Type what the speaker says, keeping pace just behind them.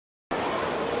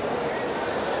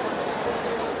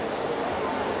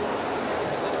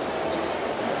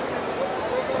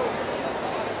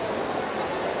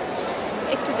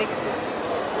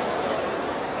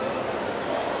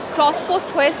Cross post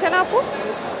হয়েছে না আপু?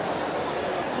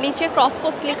 নিচে ক্রস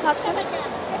পোস্ট লেখা আছে।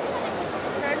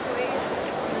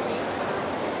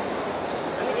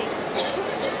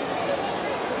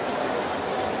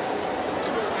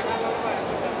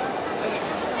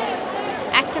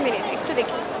 একটা মিনিট একটু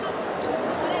দেখি,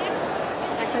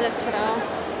 দেখা যাচ্ছে না।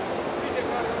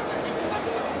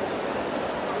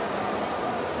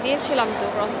 দিয়েছিলাম তো,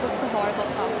 ক্রস পোস্ট হওয়ার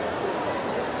কথা।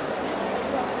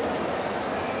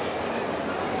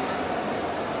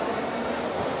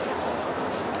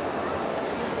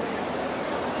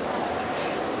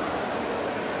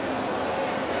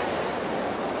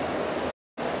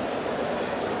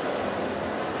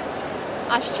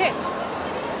 আসছে?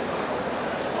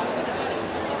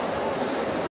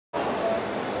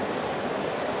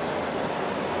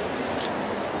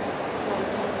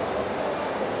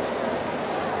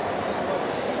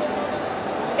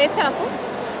 পেয়েছেন আপু?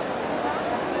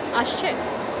 আসছে?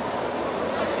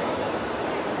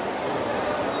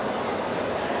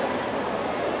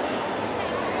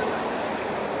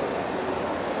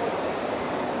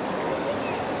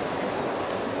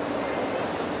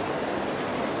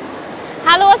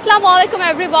 হ্যালো, আসসালামু আলাইকুম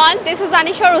everyone, this is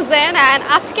Anisha Rosen and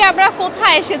আজকে আমরা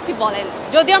কোথায় এসেছি বলেন?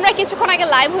 যদিও আমরা কিছুক্ষণ আগে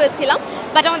লাইভ হয়েছিলাম,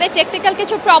 বাট আমাদের টেকনিক্যাল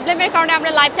কিছু প্রবলেমের কারণে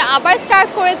আমরা লাইভটা আবার স্টার্ট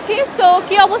করেছি। সো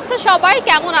কী অবস্থা সবার,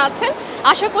 কেমন আছেন?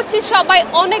 আশা করছি সবাই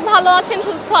অনেক ভালো আছেন,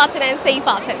 সুস্থ আছেন অ্যান্ড সেফ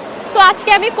আছেন। সো আজকে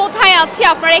আমি কোথায় আছি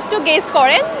আপনারা একটু গেস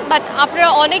করেন, বাট আপনারা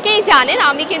অনেকেই জানেন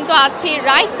আমি কিন্তু আছি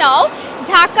right now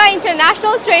Dhaka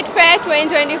international trade fair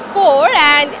 2024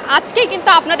 and আজকে কিন্তু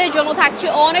আপনাদের জন্য থাকছে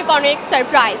অনেক অনেক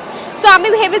সারপ্রাইজ। সো আমি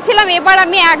ভেবেছিলাম এবার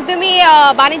আমি একদমই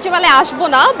বাণিজ্য মেলায় আসবো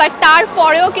না, বাট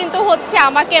তারপরেও কিন্তু হচ্ছে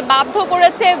আমাকে বাধ্য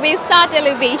করেছে ভিস্তা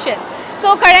টেলিভিশন। সো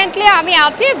কারেন্টলি আমি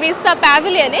আছি ভিস্তা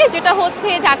প্যাভিলিয়নে, যেটা হচ্ছে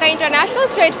ঢাকা ইন্টারন্যাশনাল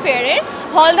ট্রেড ফেয়ারের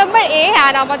হল নাম্বার A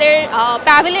অ্যান্ড আমাদের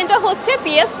প্যাভিলিয়নটা হচ্ছে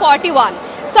PS41।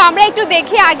 সো আমরা একটু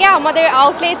দেখি আগে আমাদের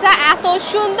আউটলেটটা। এত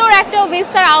সুন্দর একটা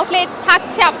ভিস্তার আউটলেট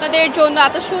থাকছে আপনাদের জন্য,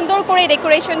 এত সুন্দর করে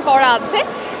ডেকোরেশন করা আছে।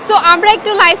 সো আমরা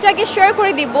একটু লাইভটাকে শেয়ার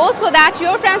করে দিব so that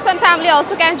your friends and family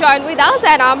also can join with us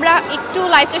and আমরা একটু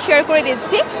লাইভটা শেয়ার করে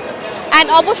দিচ্ছি। অ্যান্ড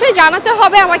অবশ্যই জানাতে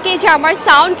হবে আমাকে যে আমার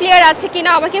সাউন্ড ক্লিয়ার আছে কিনা,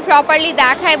 আমাকে প্রপারলি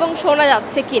দেখা এবং শোনা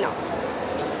যাচ্ছে কিনা।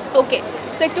 ওকে,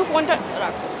 সো একটু ফোনটা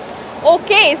রাখ।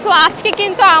 ওকে, সো আজকে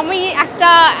কিন্তু আমি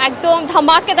একটা একদম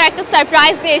ধামাকেদার একটা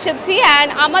সারপ্রাইজ দিয়ে এসেছি অ্যান্ড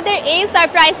আমাদের এই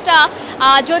সারপ্রাইজটা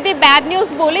যদি ব্যাড নিউজ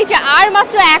বলি যে আর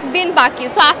মাত্র একদিন বাকি।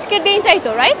 সো আজকের দিনটাই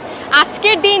তো রাইট,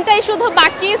 আজকের দিনটাই শুধু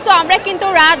বাকি। সো আমরা কিন্তু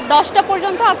রাত 10টা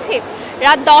পর্যন্ত আছি,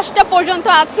 রাত 10টা পর্যন্ত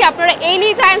আছি। আপনারা এনি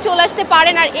টাইম চলে আসতে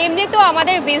পারেন। আর এমনিতেও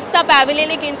আমাদের ভিস্তা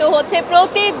প্যাভিলিয়নে কিন্তু হচ্ছে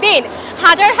প্রতিদিন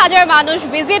হাজার হাজার মানুষ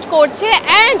ভিজিট করছে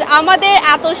অ্যান্ড আমাদের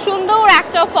এত সুন্দর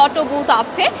একটা ফটো বুথ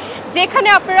আছে যেখানে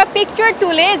আপনারা পিকচার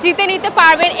তুলে জিতে নিতে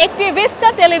পারবেন একটি ভিস্তা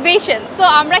টেলিভিশন। সো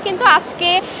আমরা কিন্তু আজকে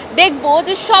দেখব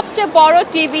যে সবচেয়ে বড়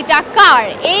টিভিটা কার,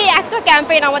 এই একটা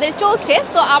ক্যাম্পেইন আমাদের চলছে।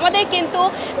 সো আমাদের কিন্তু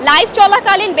লাইভ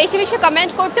চলাকালীন বেশি বেশি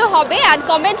কমেন্ট করতে হবে অ্যান্ড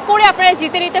কমেন্ট করে আপনারা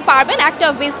জিতে নিতে পারবেন একটা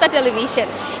ভিস্তা টেলিভিশন।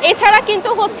 এছাড়া কিন্তু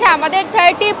হচ্ছে আমাদের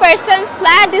 30%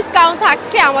 ফ্ল্যাট ডিসকাউন্ট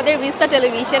থাকছে আমাদের ভিস্তা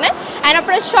টেলিভিশনে অ্যান্ড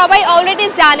আপনারা সবাই অলরেডি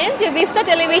জানেন যে ভিস্তা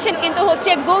টেলিভিশন কিন্তু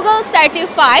হচ্ছে গুগল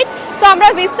সার্টিফাইড। সো আমরা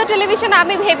ভিস্তা টেলিভিশন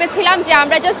আমি ভেবেছিলাম যে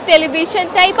আমরা জাস্ট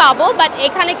টেলিভিশনটাই পাবো, বাট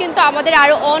এখানে কিন্তু আমাদের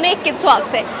আরও অনেক কিছু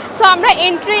আছে। সো আমরা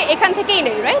এন্ট্রি এখান থেকেই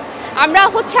নেই রাইট, আমরা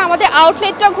হচ্ছে আমাদের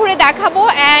আউটলেটটা ঘুরে দেখাবো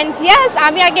অ্যান্ড ইয়েস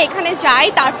আমি আগে এখানে যাই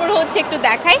তারপর হচ্ছে একটু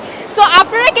দেখাই। সো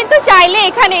আপনারা কিন্তু চাইলে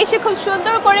এখানে এসে খুব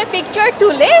সুন্দর করে পিকচার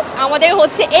তুলে আমাদের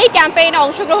হচ্ছে এই ক্যাম্পেইনে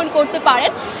অংশগ্রহণ করতে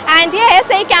পারেন অ্যান্ড ইয়েস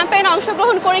এই ক্যাম্পেইনে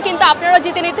অংশগ্রহণ করে কিন্তু আপনারা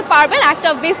জিতে নিতে পারবেন একটা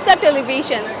ভিস্তা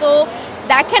টেলিভিশন। সো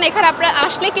দেখেন এখানে আপনারা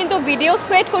আসলে কিন্তু ভিডিওস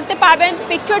ক্রিয়েট করতে পারবেন,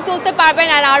 পিকচার তুলতে পারবেন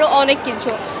আর আরও অনেক কিছু।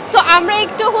 সো আমরা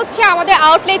একটু হচ্ছে আমাদের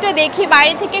আউটলেটে দেখি,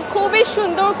 বাইরে থেকে খুবই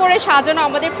সুন্দর করে সাজানো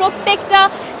আমাদের প্রত্যেকটা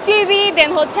টিভি,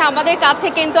 দেন হচ্ছে আমাদের কাছে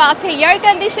কিন্তু আছে এয়ার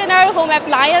কন্ডিশনার, হোম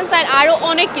অ্যাপ্লায়েন্স আর আরও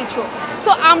অনেক কিছু।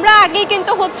 সো আমরা আগে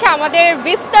কিন্তু হচ্ছে আমাদের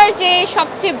ভিস্তার যে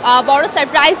সবচেয়ে বড়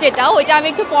সারপ্রাইজ যেটা, ওইটা আমি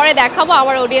একটু পরে দেখাবো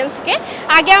আমার অডিয়েন্সকে।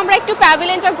 আগে আমরা একটু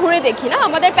প্যাভিলিয়নটা ঘুরে দেখি না।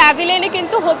 আমাদের প্যাভিলিয়নে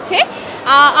কিন্তু হচ্ছে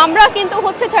আমরা কিন্তু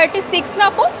হচ্ছে 36 না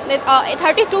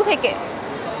 32 থেকে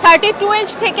 32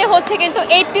 ইঞ্চ থেকে হচ্ছে কিন্তু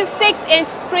 86 ইঞ্চ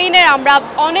স্ক্রিনের আমরা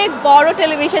অনেক বড়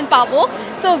টেলিভিশন পাবো।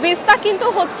 সো ভিস্তা কিন্তু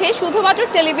হচ্ছে শুধুমাত্র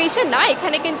টেলিভিশন না,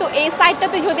 এখানে কিন্তু এই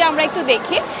সাইডটাতে যদি আমরা একটু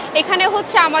দেখি, এখানে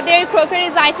হচ্ছে আমাদের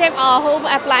ক্রোকারিজ আইটেম, হোম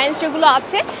অ্যাপ্লায়েন্স যেগুলো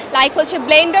আছে লাইক হচ্ছে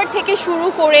ব্লেন্ডার থেকে শুরু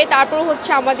করে তারপর হচ্ছে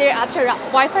আমাদের আছে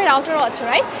ওয়াইফাই রাউটারও আছে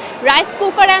রাইট, রাইস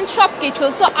কুকার অ্যান্ড সব কিছু।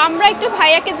 সো আমরা একটু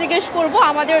ভাইয়াকে জিজ্ঞেস করবো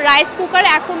আমাদের রাইস কুকারে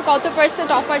এখন কত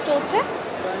 % অফার চলছে?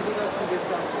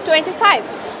 25।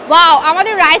 ওয়াও,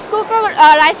 আমাদের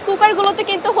রাইস কুকারগুলোতে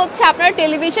কিন্তু হচ্ছে আপনারা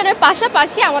টেলিভিশনের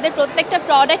পাশাপাশি আমাদের প্রত্যেকটা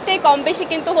প্রোডাক্টে কম বেশি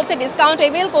কিন্তু হচ্ছে ডিসকাউন্ট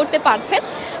এভেল করতে পারছেন।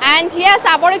 অ্যান্ড ইয়েস,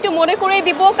 আবার একটু মনে করে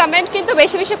দিব, কমেন্ট কিন্তু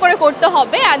বেশি বেশি করে করতে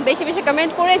হবে, অ্যান্ড বেশি বেশি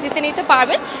কমেন্ট করে জিতে নিতে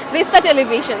পারবেন ভিস্তা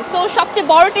টেলিভিশন। সো সবচেয়ে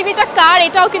বড় টিভিটা কার,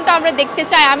 এটাও কিন্তু আমরা দেখতে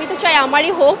চাই, আমি তো চাই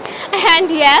আমারই হোক। অ্যান্ড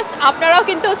ইয়েস, আপনারাও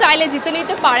কিন্তু চাইলে জিতে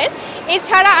নিতে পারেন।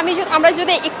 এছাড়া আমরা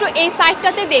যদি একটু এই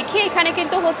সাইডটাতে দেখি, এখানে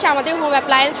কিন্তু হচ্ছে আমাদের হোম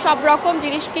অ্যাপ্লায়েন্স সব রকম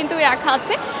জিনিস কিন্তু রাখা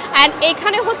আছে। অ্যান্ড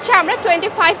এখানে হচ্ছে আমরা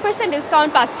 25%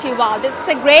 ডিসকাউন্ট পাচ্ছি। Wow, that's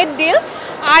a great deal.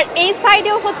 আর এই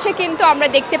সাইডেও হচ্ছে কিন্তু আমরা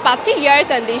দেখতে পাচ্ছি এয়ার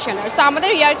কন্ডিশনার। সো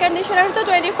আমাদের এয়ার কন্ডিশনার তো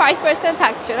 25%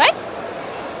 থাকছে, রাইট?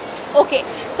 ওকে,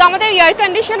 সো আমাদের এয়ার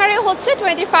কন্ডিশনারে হচ্ছে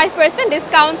 25%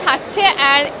 ডিসকাউন্ট থাকছে।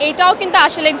 অ্যান্ড এটাও কিন্তু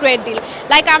আসলে গ্রেট ডিল।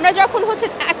 লাইক আমরা যখন হচ্ছে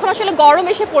এখন আসলে গরম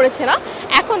এসে পড়েছে না,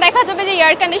 এখন দেখা যাবে যে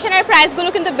এয়ার কন্ডিশনারের প্রাইসগুলো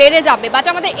কিন্তু বেড়ে যাবে, বাট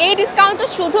আমাদের এই ডিসকাউন্টটা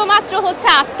শুধুমাত্র হচ্ছে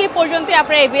আজকে পর্যন্তই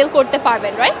আপনারা এভেল করতে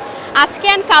পারবেন, রাইট? আজকে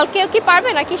অ্যান্ড কালকেও কি পারবে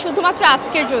নাকি শুধুমাত্র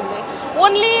আজকের জন্য?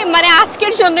 অনলি মানে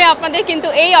আজকের জন্যই আপনাদের কিন্তু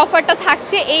এই অফারটা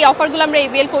থাকছে। এই অফারগুলো আমরা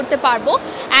এভেল করতে পারবো।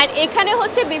 অ্যান্ড এখানে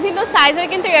হচ্ছে বিভিন্ন সাইজের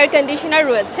কিন্তু এয়ার কন্ডিশনার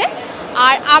রয়েছে।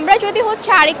 আর আমরা যদি হচ্ছে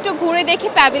আরেকটু ঘুরে দেখি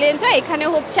প্যাভিলিয়নটা, এখানে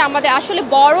হচ্ছে আমাদের আসলে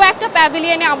বড় একটা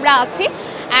প্যাভিলিয়নে আমরা আছি।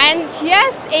 অ্যান্ড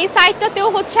ইয়েস, এই সাইডটাতেও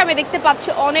হচ্ছে আমি দেখতে পাচ্ছি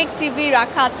অনেক টিভি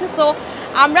রাখা আছে। সো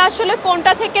আমরা আসলে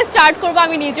কোনটা থেকে স্টার্ট করবো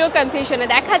আমি নিজেও কনফিউশনে।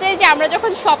 দেখা যায় যে আমরা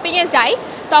যখন শপিংয়ে যাই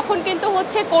তখন কিন্তু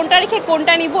হচ্ছে কোনটা রেখে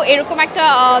কোনটা নিব এরকম একটা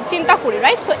চিন্তা করি,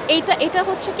 রাইট? সো এটা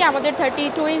হচ্ছে কি আমাদের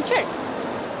 32 ইঞ্চের।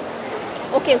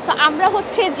 ওকে, সো আমরা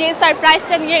হচ্ছে যে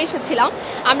সারপ্রাইজটা নিয়ে এসেছিলাম,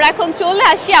 আমরা এখন চলে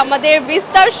আসি আমাদের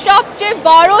ভিস্তার সবচেয়ে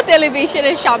বড়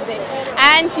টেলিভিশনের সামনে।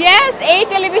 অ্যান্ড ইয়েস, এই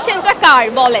টেলিভিশনটা কার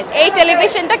বলেন? এই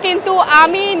টেলিভিশনটা কিন্তু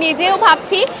আমি নিজেও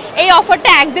ভাবছি এই অফারটা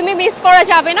একদমই মিস করা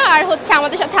যাবে না। আর হচ্ছে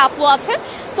আমাদের সাথে আপু আছেন।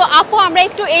 সো আপু, আমরা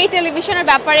একটু এই টেলিভিশনের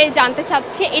ব্যাপারে জানতে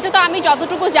চাচ্ছি। এটা তো আমি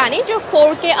যতটুকু জানি যে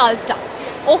 4K আলট্রা।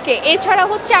 ওকে, এছাড়া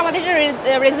হচ্ছে আমাদের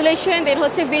রেজুলেশন দেন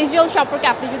হচ্ছে ভিজুয়াল সম্পর্কে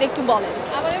আপনি যদি একটু বলেন।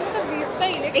 আমাদের মতো ভিস্তা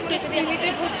ইলেকট্রনিক্স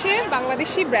লিমিটেড হচ্ছে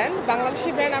বাংলাদেশি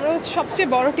ব্র্যান্ড। আমরা হচ্ছে সবচেয়ে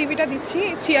বড় টিভিটা দিচ্ছি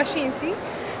 86 ইঞ্চি,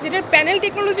 যেটার প্যানেল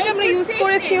টেকনোলজিটা আমরা ইউজ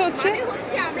করেছি হচ্ছে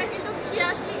আমরা কিন্তু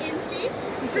 86 ইঞ্চি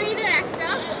স্ক্রিনের একটা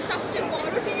সবচেয়ে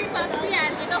বড় টিভি পাচ্ছি, আর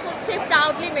যেটা হচ্ছে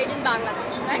প্রাউডলি মেড ইন বাংলাদেশ।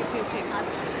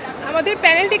 আমাদের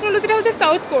প্যানেল টেকনোলজিটা হচ্ছে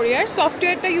সাউথ কোরিয়ার,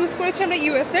 সফটওয়্যারটা ইউজ করেছি আমরা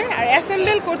ইউএস এর, আর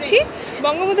অ্যাসেম্বল করছি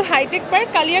বঙ্গবন্ধু হাইটেক পার্ক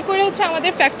কালিয়াকৈরে হচ্ছে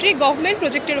আমাদের ফ্যাক্টরি গভর্নমেন্ট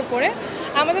প্রজেক্টের উপরে।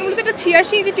 আমাদের মূলত একটা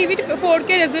 86 ইঞ্চি টিভি 4K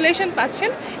রেজুলেশন পাচ্ছেন।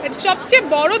 এর সবচেয়ে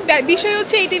বড় বিষয়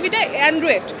হচ্ছে এই টিভিটা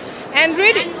অ্যান্ড্রয়েড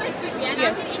টিভি।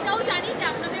 এটাও জানি যে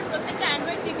আপনাদের প্রত্যেকটা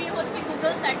অ্যান্ড্রয়েড টিভি হচ্ছে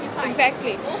গুগল সার্টিফাইড।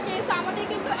 এক্স্যাক্টলি। ওকে, সো আমাদের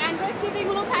কিন্তু অ্যান্ড্রয়েড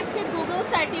টিভিগুলো থাকছে গুগল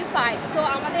সার্টিফাইড। সো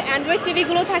আমাদের অ্যান্ড্রয়েড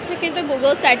টিভিগুলো থাকছে কিন্তু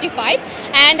গুগল সার্টিফাইড।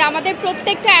 অ্যান্ড আমাদের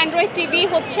প্রত্যেকটা অ্যান্ড্রয়েড টিভি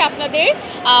হচ্ছে আপনাদের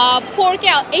 4K,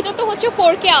 এটা তো হচ্ছে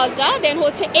 4K আলট্রা, দেন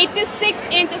হচ্ছে 86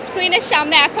 ইঞ্চ স্ক্রিনের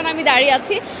সামনে এখন আমি দাঁড়িয়ে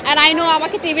আছি। অ্যান্ড আই নো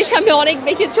আমাকে টিভির সামনে অনেক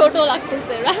বেশি ছোট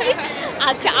লাগতেছে, রাইট?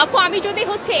 আচ্ছা আপু, আমি যদি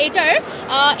হচ্ছে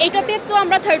এটাতে তো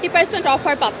আমরা 30%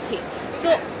 অফার পাচ্ছি। সো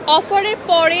অফারের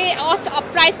পরে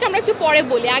প্রাইসটা আমরা একটু পরে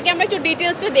বলি, আগে আমরা একটু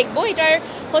ডিটেলসটা দেখবো। এটার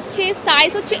হচ্ছে সাইজ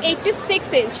হচ্ছে 86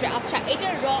 ইঞ্চ। আচ্ছা,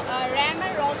 এটার র্যাম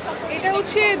আর রম এটা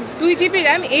হচ্ছে 2GB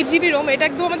র্যাম 8GB রোম। এটা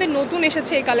একদম আমাদের নতুন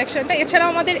এসেছে এই কালেকশনটা। এছাড়াও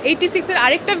আমাদের 86 এর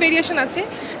আরেকটা ভেরিয়েশন আছে,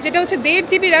 যেটা হচ্ছে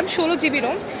 1.5GB র্যাম 16GB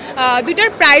রোম। দুইটার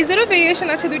প্রাইসেরও ভেরিয়েশন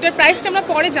আছে, দুইটার প্রাইসটা আমরা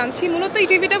পরে জানছি। মূলত এই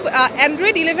টিভিটা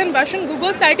অ্যান্ড্রয়েড 11 ভার্সন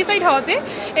গুগল সার্টিফাইড হওয়াতে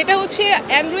এটা হচ্ছে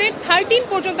অ্যান্ড্রয়েড 13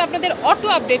 পর্যন্ত আপনাদের অটো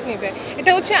আপডেট নেবে।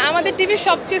 এটা হচ্ছে আমাদের টিভির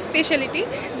সবচেয়ে স্পেশালিটি,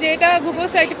 যে এটা গুগল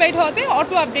সার্টিফাইড হওয়াতে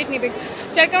অটো আপডেট নেবে,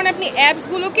 যার কারণে আপনি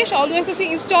অ্যাপসগুলোকে অলওয়েজ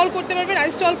ইনস্টল করতে পারবেন,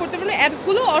 আনইনস্টল করতে পারবেন,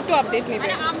 অ্যাপসগুলো অটো আপডেট নেবে।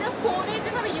 আমরা ফোনে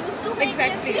যেভাবে ইউজ টু হয়ে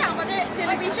গেছি, আমাদের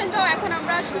টেলিভিশনটাও এখন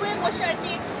আমরা শুয়ে বসে আর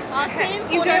কি সেম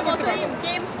ফোনের মতোই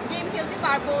গেম খেলতে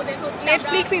পারবো, দেন হচ্ছে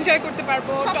নেটফ্লিক্স এনজয় করতে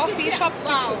পারবো, টপি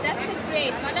সবকিছু। That's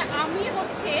great. মানে আমি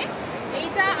হচ্ছে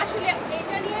এটা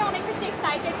নিয়ে অনেক বেশি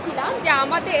এক্সাইটেড ছিলাম যে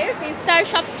আমাদের ভিস্তার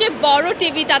সবচেয়ে বড়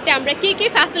টিভিটাতে আমরা কি কি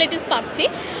ফ্যাসিলিটিস পাচ্ছি।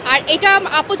 আর এটা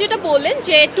আপু যেটা বললেন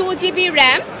যে 2GB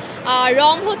র্যাম,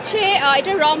 রম হচ্ছে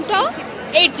এটার রমটা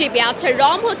 8GB। আচ্ছা,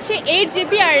 রম হচ্ছে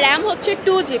 8GB আর র্যাম হচ্ছে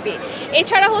 2GB।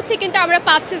 এছাড়া হচ্ছে কিন্তু আমরা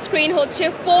পাচ্ছি স্ক্রিন হচ্ছে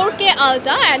 4K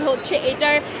আলট্রা, অ্যান্ড হচ্ছে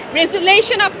এটার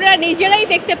রেজুলেশন আপনারা নিজেরাই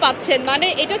দেখতে পাচ্ছেন। মানে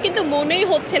এটা কিন্তু মনেই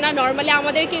হচ্ছে না নর্মালি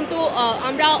আমাদের কিন্তু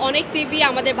আমরা অনেক টিভি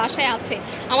আমাদের বাসায় আছে,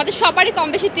 আমাদের সবারই কম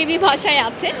বেশি টিভি বাসায়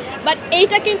আছে, বাট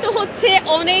এইটা কিন্তু হচ্ছে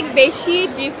অনেক বেশি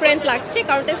ডিফারেন্ট লাগছে,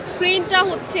 কারণ এটার স্ক্রিনটা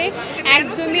হচ্ছে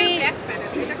একদমই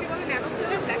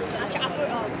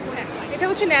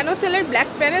এটা হচ্ছে ন্যানো সেলের ব্ল্যাক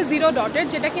প্যানেল 0 ডটের,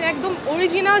 যেটা কিনা একদম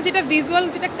অরিজিনাল, যেটা ভিজুয়াল,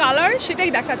 যেটা কালার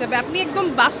সেটাই দেখা যাবে। আপনি একদম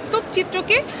বাস্তব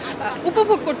চিত্রকে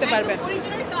উপভোগ করতে পারবেন,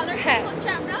 হ্যাঁ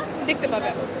দেখতে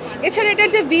পাবেন। এছাড়া এটার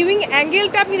যে ভিউইং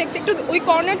অ্যাঙ্গেলটা আপনি দেখতে একটু ওই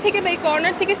কর্নার থেকে বা এই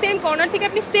কর্নার থেকে সেম কর্নার থেকে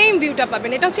আপনি সেম ভিউটা পাবেন।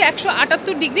 এটা হচ্ছে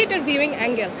 178 ডিগ্রি এটার ভিউইং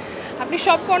অ্যাঙ্গেল। আপনি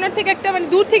সব কর্নার থেকে একটা মানে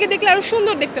দূর থেকে দেখলে আরও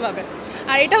সুন্দর দেখতে পাবেন।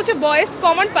 আর এটা হচ্ছে ভয়েস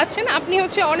কমান্ড পাচ্ছেন আপনি।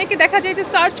 হচ্ছে অনেকে দেখা যায় যে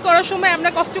সার্চ করার সময় আমরা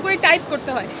কষ্ট করে টাইপ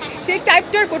করতে হয়, সেই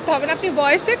টাইপটা আর করতে হবে না, আপনি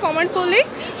ভয়েসে কমান্ড করলেই।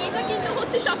 এটা কিন্তু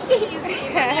হচ্ছে সবচেয়ে ইজি।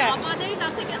 আমাদের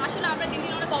কাছে আসলে আমরা দিন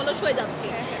দিন অনেক অলস হয়ে যাচ্ছি।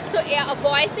 সো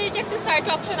ভয়েসের যে একটা সার্চ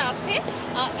অপশন আছে,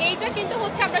 এইটা কিন্তু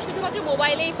হচ্ছে আমরা শুধুমাত্র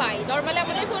মোবাইলেই পাই। নর্মালি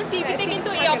আমাদের কোনো টিভিতে কিন্তু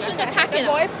এই অপশনটা থাকে না।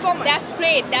 Voice command, that's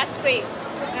great, that's great.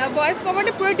 Voice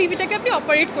কমান্ডে পুরো টিভিটাকে আপনি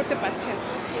অপারেট করতে পারছেন।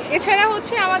 এছাড়া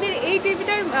হচ্ছে আমাদের এই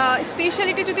টিভিটার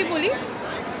স্পেশালিটি যদি বলি,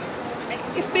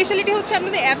 স্পেশালিটি হচ্ছে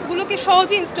আপনাদের অ্যাপসগুলোকে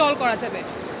সহজে ইনস্টল করা যাবে।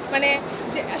 মানে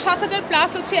যে 7000+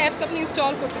 হচ্ছে অ্যাপস আপনি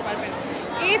ইনস্টল করতে পারবেন।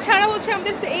 এছাড়া হচ্ছে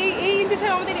আমাদের এই ইঞ্চি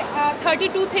ছাড়া আমাদের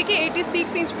 32 থেকে 86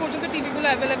 ইঞ্চ পর্যন্ত টিভিগুলো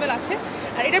অ্যাভেলেবেল আছে।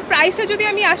 আর এটার প্রাইসে যদি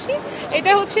আমি আসি,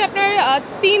 এটা হচ্ছে আপনার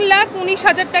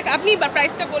 3,19,000 টাকা। আপনি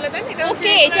প্রাইসটা বলে দেন। এটা হচ্ছে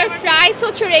এটার প্রাইস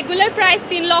হচ্ছে রেগুলার প্রাইস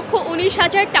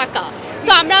 3,19,000 টাকা।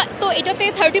 সো আমরা তো এটাতে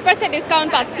 30% ডিসকাউন্ট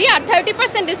পাচ্ছি। আর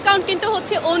 30% ডিসকাউন্ট কিন্তু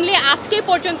হচ্ছে অনলি আজকে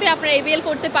পর্যন্ত আপনারা এভেল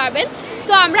করতে পারবেন।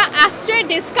 সো আমরা আফটার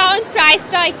ডিসকাউন্ট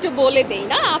প্রাইসটা একটু বলে দেই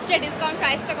না। আফটার ডিসকাউন্ট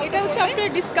প্রাইসটা এটা হচ্ছে আফটার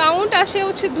ডিসকাউন্ট আসে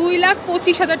হচ্ছে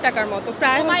 2,25,000 টাকার মতো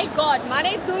প্রায়। মাই গড, মানে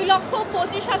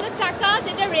 2,25,000 টাকা,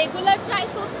 যেটা রেগুলার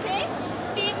প্রাইস হচ্ছে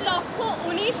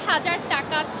 3,19,000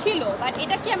 টাকা ছিল। বাট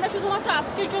এটা কি আমরা শুধুমাত্র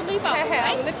আজকের জন্যই পাবো? হ্যাঁ,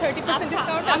 আমাদের 30%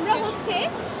 ডিসকাউন্ট আছে। আমরা হচ্ছে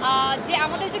যে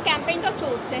আমাদের যে ক্যাম্পেইনটা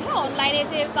চলছে, হ্যাঁ, অনলাইনে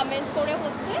যে কমেন্ট করে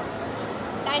হচ্ছে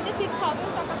 96,000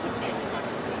 টাকা কিনলে,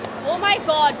 ও মাই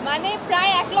গড, মানে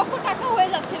প্রায় 1 লক্ষ টাকা হয়ে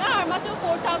যাচ্ছে না? আর মাত্র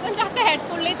 4,000 টাকা অ্যাড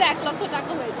করলেই তো 1 লক্ষ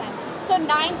টাকা হয়ে যায়। সো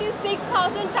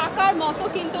 96,000 টাকার মতো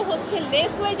কিন্তু হচ্ছে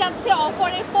লেস হয়ে যাচ্ছে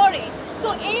অফারের পরে।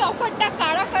 তো এই অফারটা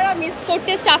কারা কারা মিস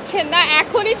করতে চাচ্ছেন না,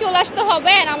 এখনই চলে আসতে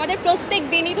হবে। অ্যান্ড আমাদের প্রত্যেক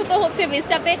দিনই তো হচ্ছে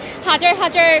ভিস্টাতে হাজার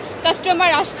হাজার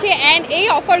কাস্টমার আসছে অ্যান্ড এই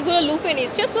অফারগুলো লুফে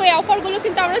নিচ্ছে। সো এই অফারগুলো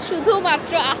কিন্তু আমরা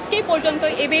শুধুমাত্র আজকেই পর্যন্ত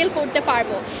এভেল করতে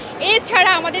পারবো।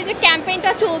 এছাড়া আমাদের যে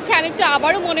ক্যাম্পেইনটা চলছে, আমি একটু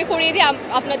আবারও মনে করিয়ে দিই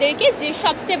আপনাদেরকে যে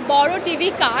সবচেয়ে বড় টিভি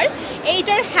কার,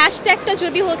 এইটার হ্যাশট্যাগটা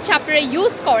যদি হচ্ছে আপনারা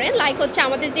ইউজ করেন, লাইক হচ্ছে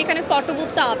আমাদের যে এখানে ফটো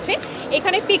বুথটা আছে,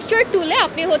 এখানে পিকচার তুলে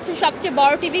আপনি হচ্ছে সবচেয়ে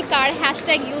বড় টিভি কার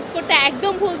হ্যাশট্যাগ ইউজ করতে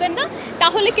একদম ভুলবেন না।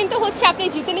 তাহলে কিন্তু হচ্ছে আপনি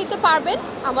জিতে নিতে পারবেন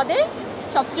আমাদের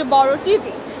সবচেয়ে বড়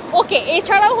টিভি। ওকে,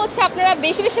 এছাড়াও হচ্ছে আপনারা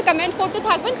বেশি বেশি কমেন্ট করতে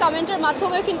থাকবেন। কমেন্টের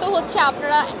মাধ্যমে কিন্তু হচ্ছে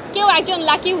আপনারা কেউ একজন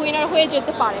লাকি উইনার হয়ে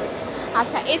যেতে পারেন।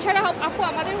 আচ্ছা, এছাড়া আপু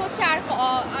আমাদের হচ্ছে আর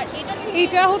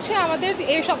এটা হচ্ছে আমাদের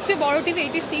এই সবচেয়ে বড় টিভি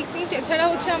 86 ইঞ্চ। এছাড়া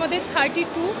হচ্ছে আমাদের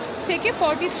 32 থেকে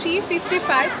 43,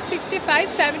 55, 65,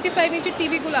 75 ইঞ্চের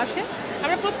টিভিগুলো আছে।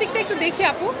 আমরা প্রত্যেকটা একটু দেখি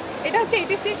আপু। এটা হচ্ছে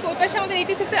 86। ওর পাশে আমাদের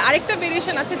 86 এর আরেকটা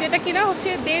ভেরিয়েশন আছে, যেটা কিনা হচ্ছে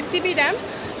 1.5 GB র্যাম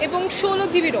এবং 16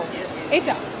 GB রোম।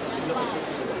 এটা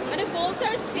মানে বোথ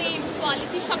সেম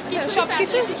কোয়ালিটি, সবকিছু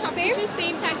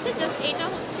সেম থাকছে, জাস্ট এটা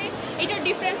হচ্ছে এটার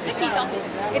ডিফারেন্সটা কি তাহলে?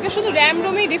 এটা শুধু র্যাম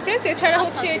রোমেই ডিফারেন্স। এছাড়া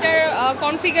হচ্ছে এটার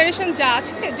কনফিগারেশন যা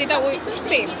আছে, যেটা ওই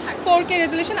same 4K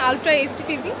resolution ultra HD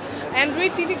TV,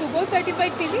 Android TV, Google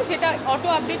certified TV, যেটা অটো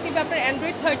আপডেট টিভি আপনার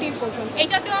অ্যান্ড্রয়েড 13 পর্যন্ত।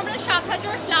 এটাতেও আমরা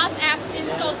 7,000+ অ্যাপস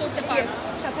ইনস্টল করতে পারবো।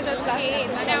 7,000+।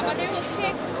 মানে আমাদের হচ্ছে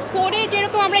ফোনে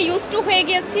যেরকম আমরা ইউজ টু হয়ে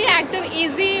গেছি, একদম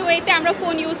ইজি ওয়েতে আমরা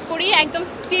ফোন ইউজ করি, একদম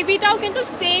টিভিটাও কিন্তু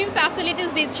সেম ফ্যাসিলিটিস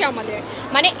দিচ্ছে আমাদের।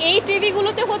 মানে এই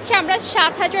টিভিগুলোতে হচ্ছে আমরা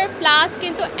 7,000+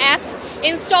 কিন্তু অ্যাপস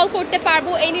ইনস্টল করতে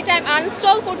পারবো, এনি টাইম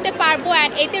আনস্টল করতে পারবো।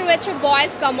 অ্যান্ড এতে রয়েছে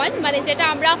ভয়েস কমান্ড, মানে যেটা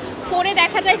আমরা ফোনে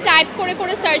দেখা যায় টাইপ করে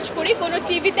করে সার্চ করি, কোনো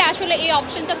টিভিতে আসলে এই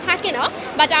অপশনটা থাকে না।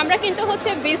 বাট আমরা কিন্তু হচ্ছে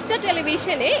ভিস্টা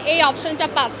টেলিভিশনে এই অপশনটা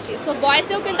পাচ্ছি। সো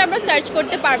ভয়েসেও কিন্তু আমরা সার্চ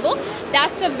করতে পারবো।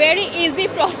 That's a very easy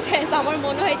process. আমার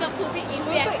মনে হয় এটা খুবই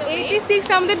ইজি। 86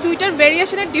 আমাদের দুইটার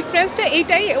ভেরিয়েশনের ডিফারেন্সটা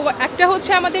এইটাই। একটা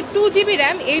হচ্ছে আমাদের 2 GB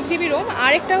র্যাম 8 GB রোম,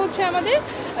 আর একটা হচ্ছে আমাদের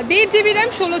 1.5 GB র্যাম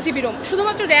 16 GB রোম।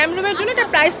 শুধুমাত্র র্যাম রোমের জন্য এটা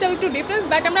প্রাইসটাও একটু ডিফারেন্স,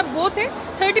 বাট আমরা বোথে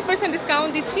 30%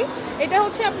 ডিসকাউন্ট দিচ্ছি। এটা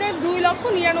হচ্ছে আপনার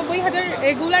 2,99,000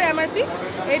 রেগুলার MRP।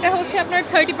 এটা হচ্ছে আপনার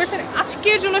 30%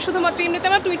 আজকের জন্য শুধুমাত্র। এমনিতে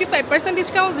আমরা 25%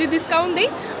 ডিসকাউন্ট দিই,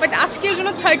 বাট আজকের জন্য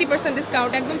 30%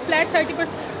 ডিসকাউন্ট, একদম ফ্ল্যাট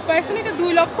 30%। এটা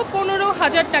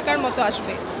 2,15,000 টাকার মতো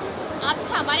আসবে।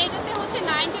 আচ্ছা, মানে এটাতে হচ্ছে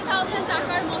 90,000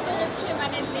 টাকার মতো হচ্ছে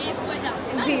মানে লেস হয়ে যাচ্ছে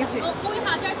না? জি জি,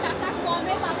 90,000 টাকা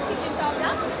কমে পাচ্ছি কিন্তু আমরা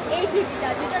এই টিভিটা,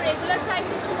 যেটা রেগুলার প্রাইস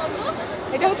হচ্ছে কত?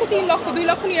 এটা হচ্ছে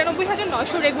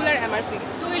 2,99,900 রেগুলার MRP।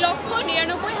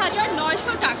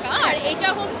 2,99,900 টাকা। আর এটা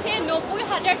হচ্ছে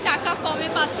 90,000 টাকা কমে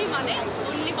পাচ্ছি, মানে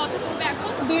অনলি কত পড়বে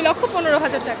এখন?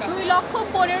 2,15,000 টাকা।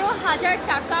 2,15,000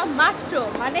 টাকা মাত্র।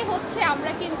 মানে হচ্ছে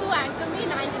আমরা কিন্তু একদমই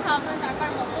 90,000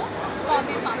 টাকার মতো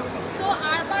কমে পাচ্ছি। তো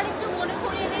আরবার একটু মনে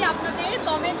করিয়ে দিই আপনাদের,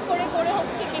 কমেন্ট করে করে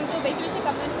হচ্ছে কিন্তু বেশি বেশি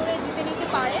কমেন্ট করে জিতে নিতে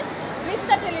পারেন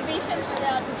ভিস্টা টেলিভিশন,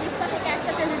 ভিস্টা থেকে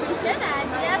একটা টেলিভিশন।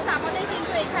 অ্যান্ড ইয়াস, আমাদের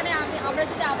কিন্তু এখানে আমরা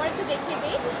যদি আবার একটু দেখিয়ে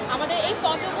দিই। আমাদের এই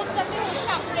ফটো বুথটাতে হচ্ছে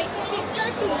আপনারা একটু পিকচার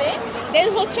তুলে দেন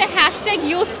হচ্ছে হ্যাশট্যাগ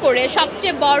ইউজ করে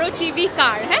সবচেয়ে বড় টিভি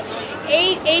কার, হ্যাঁ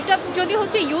এইটা যদি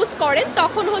হচ্ছে ইউজ করেন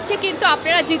তখন হচ্ছে কিন্তু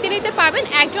আপনারা জিতে নিতে পারবেন,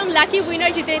 একজন লাকি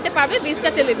উইনার জিতে নিতে পারবে ভিস্টা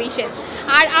টেলিভিশন।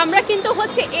 আর আমরা কিন্তু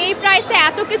হচ্ছে এই প্রাইসে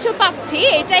এত কিছু পাচ্ছি,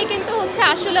 এটাই কিন্তু হচ্ছে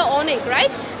আসলে অনেক,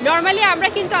 রাইট? নর্মালি আমরা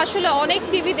কিন্তু আসলে অনেক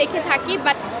টিভি দেখে থাকি,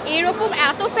 বাট এরকম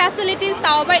এত ফ্যাসিলিটিস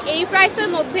তাও আবার এই প্রাইসের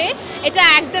মধ্যে, এটা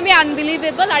একদমই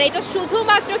আনবিলিভেবল। আর এটা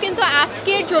শুধুমাত্র কিন্তু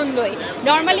আজকের জন্যই।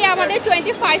 নর্মালি আমাদের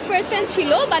 25%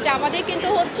 ছিল, বাট আমাদের কিন্তু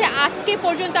হচ্ছে আজকে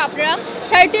পর্যন্ত আপনারা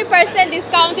 30%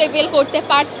 ডিসকাউন্ট এভেল করতে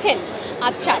পারছেন।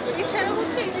 আচ্ছা, এছাড়া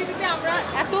হচ্ছে এই টিভিতে আমরা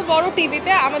এত বড়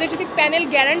টিভিতে আমাদের যদি প্যানেল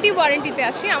গ্যারান্টি ওয়ারেন্টিতে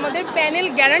আসি, আমাদের প্যানেল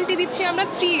গ্যারান্টি দিচ্ছি আমরা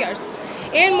 3 ইয়ার্স,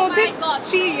 এর মধ্যে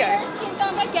 3 ইয়ার কিন্তু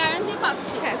আমরা গ্যারান্টি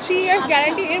পাচ্ছি। হ্যাঁ 3 ইয়ার্স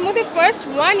গ্যারান্টি, এর মধ্যে ফার্স্ট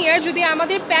 1 ইয়ার যদি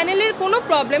আমাদের প্যানেলের কোনো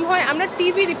প্রবলেম হয় আমরা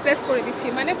টিভি রিপ্লেস করে দিচ্ছি,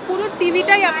 মানে পুরো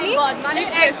টিভিটাই আপনি মানে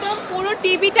একদম পুরো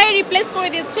টিভিটাই রিপ্লেস করে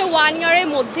দিচ্ছে 1 ইয়ারের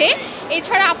মধ্যে।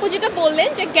 এছাড়া আপু যেটা বললেন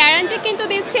যে গ্যারান্টি কিন্তু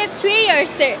দিচ্ছে 3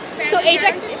 ইয়ার্সের, সো এইটা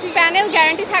প্যানেল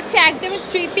গ্যারান্টি থাকছে একদমই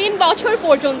 3 বছর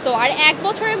পর্যন্ত। আর 1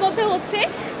 বছরের মধ্যে হচ্ছে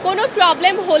কোনো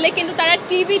প্রবলেম হলে কিন্তু তারা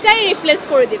টিভিটাই রিপ্লেস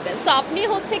করে দেবে। সো আপনি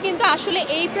হচ্ছে কিন্তু আসলে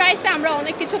এই প্রাইসে আমরা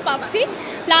অনেক কিছু পাচ্ছি,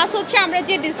 প্লাস হচ্ছে আমরা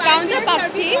যে ডিসকাউন্টটা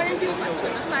পাচ্ছি,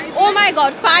 ও মাই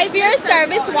গড 5 ইয়ার্স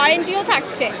সার্ভিস ওয়ারেন্টিও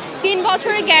থাকছে, 3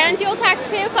 বছরের গ্যারান্টিও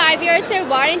থাকছে, 5 ইয়ার্সের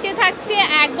ওয়ারেন্টি থাকছে,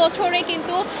 1 বছরে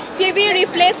কিন্তু টিভি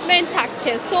রিপ্লেসমেন্ট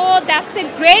থাকছে। So that's a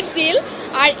great deal.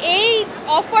 আর এই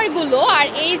অফারগুলো আর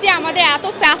এই যে আমাদের এত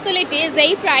ফ্যাসিলিটিস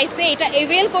এই প্রাইসে, এটা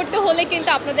এভেল করতে হলে কিন্তু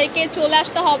আপনাদেরকে চলে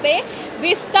আসতে হবে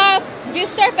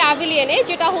ভিস্টার প্যাভিলিয়নে,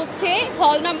 যেটা হচ্ছে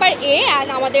হল নাম্বার A, অ্যান্ড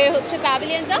আমাদের হচ্ছে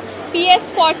প্যাভিলিয়নটা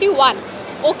PS41।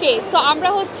 ওকে, সো আমরা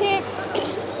হচ্ছে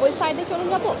ওই সাইডে চলে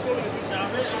যাব।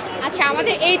 আচ্ছা,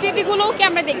 আমাদের এই টিভিগুলোকে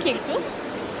আমরা দেখি একটু,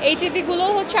 এই টিভিগুলো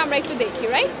হচ্ছে আমরা একটু দেখি,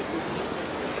 রাইট?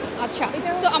 আচ্ছা,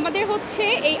 তো আমাদের হচ্ছে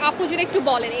এই আপু যদি একটু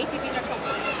বলেন এই টিভিটার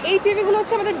সম্পর্কে। এই টিভিগুলো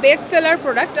হচ্ছে আমাদের best seller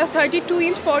product, 32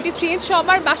 inch 43 inch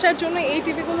সবার বাসার জন্য এই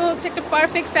টিভিগুলো হচ্ছে একটা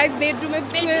পারফেক্ট সাইজ, বেডরুমে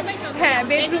হ্যাঁ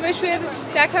বেডরুমে শুয়ে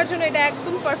দেখার জন্য এটা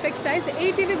একদম পারফেক্ট সাইজ।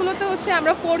 এই টিভিগুলোতে হচ্ছে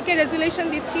আমরা 4K রেজুলেশন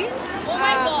দিচ্ছি। ও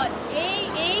মাই গড,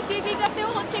 এই টিভিটাতেও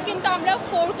হচ্ছে কিন্তু আমরা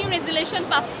 4K রেজুলেশন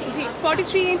পাচ্ছি। জি,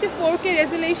 43 ইঞ্চে 4K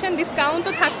রেজুলেশন, ডিসকাউন্ট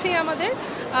তো থাকছেই আমাদের।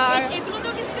 আর এগুলো তো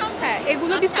ডিসকাউন্ট, হ্যাঁ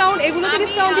এগুলোতে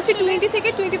ডিসকাউন্ট দিচ্ছি 20 থেকে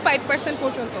 25%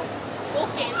 পর্যন্ত।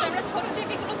 ওকে, সো আমরা ছোট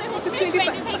টিভিগুলোতে হচ্ছে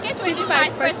 20 থেকে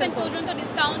 25% পর্যন্ত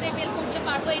ডিসকাউন্ট এভেল করতে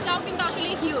পারবো। এটাও কিন্তু আসলে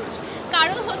হিউজ,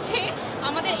 কারণ হচ্ছে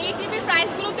আমাদের এই টিভির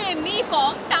প্রাইসগুলো তো এমনিই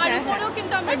কম, তার উপরেও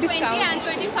কিন্তু আমরা 20 and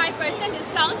 25%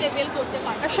 ডিসকাউন্ট এভেল করতে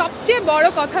পারবো। আর সবচেয়ে বড়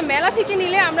কথা, মেলা থেকে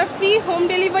নিলে আমরা ফ্রি হোম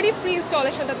ডেলিভারি, ফ্রি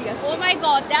ইনস্টলেশনটা দিয়ে আসছি। ও মাই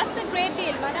god, that's a great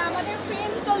deal. মানে আমাদের ফ্রি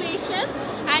ইনস্টলেশন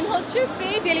অ্যান্ড হচ্ছে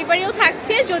ফ্রি ডেলিভারিও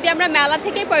থাকছে যদি আমরা মেলা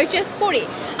থেকে পারচেস করি।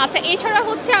 আচ্ছা, এছাড়া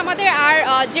হচ্ছে আমাদের আর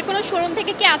যে কোনো শোরুম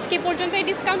থেকে কি আজকে পর্যন্ত এই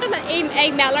ডিসকাউন্টটা না এই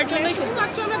মেলার জন্যই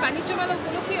শুধুমাত্র আমরা বাণিজ্য মেলা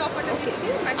উপলক্ষে অফারটা দিচ্ছি।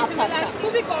 বাণিজ্য মেলা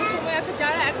খুবই কম সময় আছে,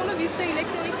 যারা এখনো ভিস্টা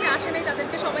ইলেকট্রনিক্সে আসে নাই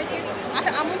তাদেরকে সবাইকে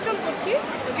আমন্ত্রণ করছি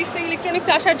ভিস্টা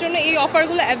ইলেকট্রনিক্সে আসার জন্য, এই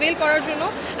অফারগুলো অ্যাভেল করার জন্য।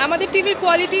 আমাদের টিভির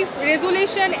quality,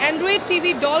 resolution, Android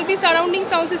TV, Dolby surrounding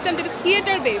sound system, যেটা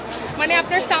থিয়েটার বেস, মানে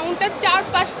আপনার সাউন্ডটা 4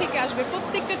 পাশ থেকে আসবে।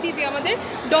 প্রত্যেকটা টিভি আমাদের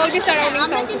ডলবি সারাউন্ডিং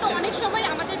সাউন্ড সিস্টেম। অনেক সময়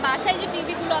আমাদের বাসায় যে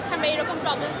টিভিগুলো আছে আমরা এরকম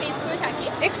প্রবলেম ফেস করে থাকি,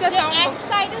 এক্সট্রা সাউন্ড, এক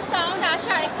সাইডে সাউন্ড আসে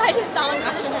আর এক সাইডে সাউন্ড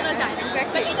আসে শোনা যায় না।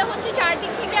 এটা হচ্ছে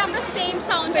চারদিক থেকে আমরা সেম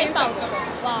সাউন্ডটাই পাবো।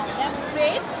 Wow, that's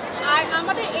great. আর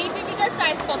আমাদের এই টিভিটার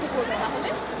প্রাইস কত পড়বে তাহলে?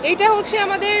 এইটা হচ্ছে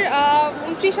আমাদের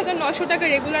 29,900 টাকা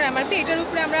রেগুলার এমআরপি, এটার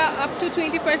উপরে আমরা আপ টু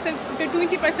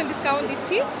 20% ডিসকাউন্ট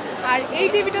দিচ্ছি। আর এই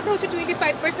টিভিটাতে হচ্ছে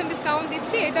 25% ডিসকাউন্ট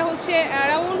দিচ্ছি। এটা হচ্ছে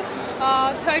অ্যারাউন্ড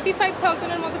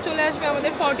 35,000-এর মতো চলে আসবে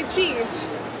আমাদের 43 ইঞ্চ।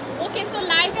 ওকে, সো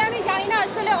লাইভে আমি জানি না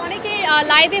আসলে অনেকে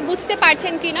লাইভে বুঝতে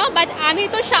পারছেন কিনা, বাট আমি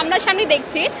তো সামনাসামনি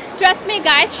দেখছি। ট্রাস্ট মি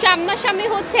গাইস, সামনাসামনি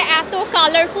হচ্ছে এত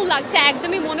কালারফুল লাগছে,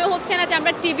 একদমই মনে হচ্ছে না যে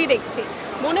আমরা টিভি দেখছি,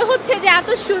 মনে হচ্ছে যে এত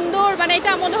সুন্দর, মানে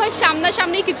এটা মনে হয়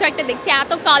সামনাসামনি কিছু একটা দেখছি,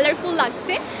 এত কালারফুল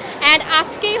লাগছে। অ্যান্ড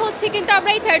আজকেই হচ্ছে কিন্তু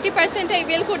আমরা এই 30%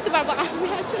 এভেল করতে পারবো। আমি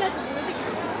আসলে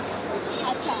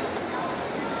আচ্ছা,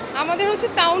 আমাদের হচ্ছে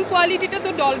সাউন্ড কোয়ালিটিটা তো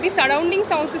Dolby surrounding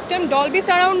sound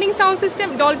system,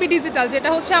 Dolby digital, যেটা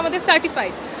হচ্ছে আমাদের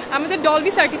সার্টিফাইড, আমাদের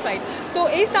ডলবি সার্টিফাইড। তো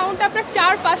এই সাউন্ডটা আপনার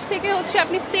 4 পাশ থেকে হচ্ছে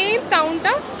আপনি সেম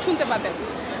সাউন্ডটা শুনতে পাবেন।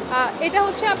 এটা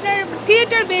হচ্ছে আপনার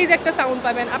থিয়েটার বেজ একটা সাউন্ড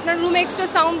পাবেন, আপনার রুমে এক্সট্রা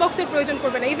সাউন্ড বক্সের প্রয়োজন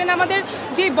পড়বে না। ইভেন আমাদের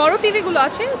যে বড় টিভিগুলো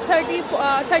আছে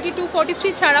 32,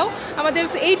 43 ছাড়াও আমাদের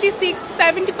 86,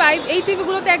 75 এই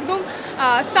টিভিগুলোতে একদম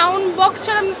সাউন্ড বক্স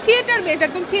ছাড়া থিয়েটার বেজ,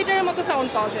 একদম থিয়েটারের মতো সাউন্ড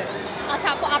পাওয়া যায়। আচ্ছা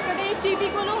আপু, আপনাদের এই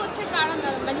টিভিগুলো হচ্ছে কারা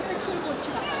ম্যানুফ্যাকচার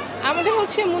করছিল? আমাদের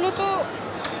হচ্ছে মূলত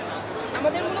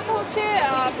আমাদের মূলত হচ্ছে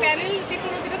প্যানেল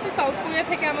টেকনোলজিটা তো সাউথ কোরিয়া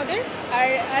থেকে আমাদের, আর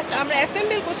আমরা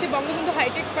অ্যাসেম্বল করছি বঙ্গবন্ধু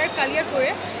হাইটেক পার্ক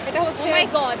কালিয়াকৈরে। এটা হচ্ছে মাই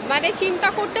গড, মানে চিন্তা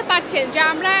করতে পারছেন যে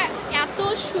আমরা এত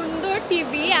সুন্দর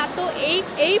টিভি এত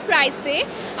এই প্রাইসে,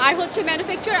 আর হচ্ছে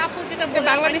ম্যানুফ্যাকচার আপু যেটা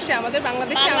বাংলাদেশে আমাদের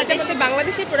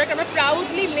বাংলাদেশের প্রোডাক্ট, আমরা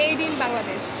proudly made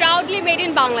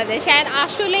in Bangladesh. And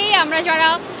আসলেই আমরা যারা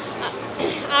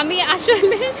আমি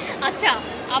আসলে আচ্ছা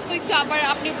আপু একটু আবার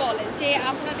আপনি বলেন যে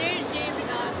আপনাদের যে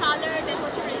কালার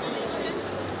হচ্ছে রেজুলেশন।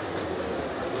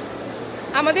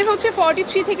 আমাদের হচ্ছে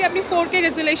 43 থেকে আপনি 4K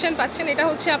রেজুলেশন পাচ্ছেন। এটা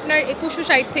হচ্ছে আপনার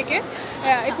 2160 থেকে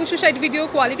 2160 ভিডিও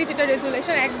কোয়ালিটি, যেটা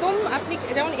রেজুলেশন একদম আপনি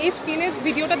যেমন এই স্ক্রিনে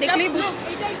ভিডিওটা দেখলেই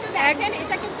এটা একটু দেখেন,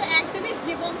 এটা কিন্তু একদমই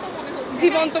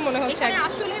জীবন্ত মনে হচ্ছে।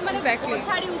 আসলে মানে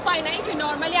বোঝারই উপায় নাই যে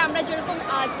নরমালি আমরা যেরকম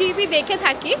টিভি দেখে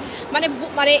থাকি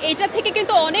মানে এটা থেকে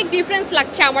কিন্তু অনেক ডিফারেন্স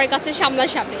লাগছে আমার কাছে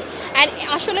সামনাসামনি। অ্যান্ড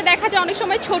আসলে দেখা যায় অনেক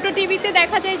সময় ছোট টিভিতে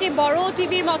দেখা যায় যে বড়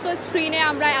টিভির মতো স্ক্রিনে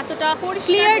আমরা এতটা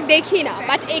ক্লিয়ার দেখি না,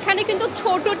 বাট এখানে কিন্তু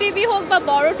ছোট টিভি হোক বা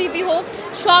বড় টিভি হোক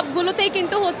সবগুলোতেই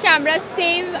কিন্তু হচ্ছে আমরা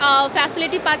সেম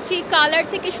ফ্যাসিলিটি পাচ্ছি, কালার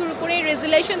থেকে শুরু করে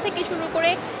রেজুলেশন থেকে শুরু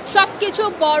করে সব কিছু,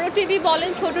 বড় টিভি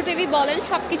বলেন ছোট টিভি বলেন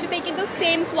সব কিছুতেই কিন্তু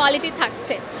সেম কোয়ালিটি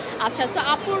থাকছে। আচ্ছা, সো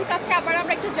আপুর কাছে আবার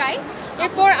আমরা একটু যাই।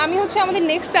 এরপর আমি হচ্ছে আমাদের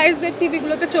নেক্সট সাইজের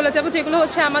টিভিগুলোতে চলে যাব, যেগুলো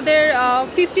হচ্ছে আমাদের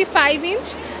 55 ইঞ্চ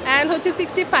অ্যান্ড হচ্ছে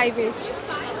 65 ইঞ্চ।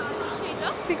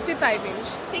 65 ইঞ্চ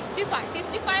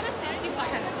 55 and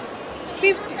 65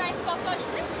 50 প্রাইস কত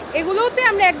আসবে? এগুলোতে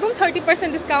আমরা একদম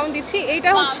 30% ডিসকাউন্ট দিচ্ছি।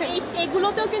 এইটা হচ্ছে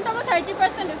এগুলোতেও কিন্তু আমরা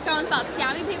 30% ডিসকাউন্ট পাচ্ছি।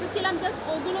 আমি ভেবেছিলাম জাস্ট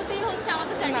ওগুলোতেই হচ্ছে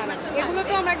আমাদের 30%।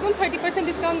 এগুলোতেও আমরা একদম 30%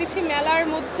 ডিসকাউন্ট দিচ্ছি। মেলার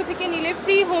মধ্য থেকে নিলে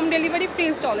free home delivery, free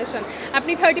installation,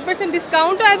 আপনি 30%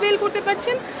 ডিসকাউন্টও অ্যাভেল করতে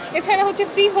পারছেন। এছাড়া হচ্ছে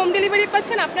ফ্রি হোম ডেলিভারি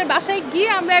পাচ্ছেন, আপনার বাসায় গিয়ে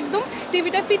আমরা একদম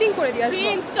টিভিটা ফিটিং করে দিয়ে আসবো। Free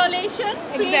installation,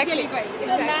 free Exactly. Delivery.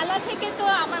 তো মেলা থেকে তো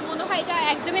আমার মনে হয় এটা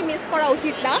একদমই মিস করা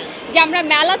উচিত না, যে আমরা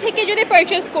মেলা থেকে যদি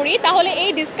পারচেজ করি তাহলে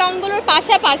এই ডিসকাউন্টগুলোর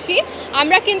পাশাপাশি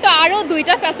আমরা কিন্তু আরও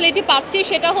দুইটা ফ্যাসিলিটি পাচ্ছি,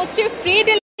 সেটা হচ্ছে ফ্রি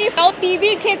ডেলিভারি।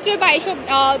 টিভির ক্ষেত্রে বা এইসব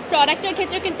প্রোডাক্টের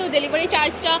ক্ষেত্রে কিন্তু ডেলিভারি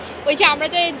চার্জটা ওই যে আমরা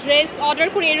যে ড্রেস অর্ডার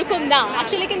করি এরকম না,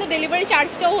 আসলে কিন্তু ডেলিভারি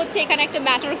চার্জটাও হচ্ছে এখানে একটা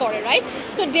ম্যাটার করে, রাইট?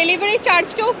 তো ডেলিভারি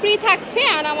চার্জটাও ফ্রি থাকছে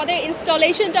আর আমাদের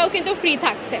ইনস্টলেশনটাও কিন্তু ফ্রি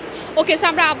থাকছে। ওকে, সো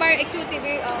আমরা আবার একটু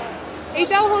টিভি,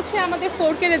 এটাও হচ্ছে আমাদের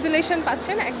 4K রেজুলেশন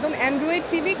পাচ্ছেন, একদম Android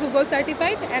TV, Google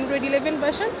certified, Android 11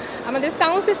 version. আমাদের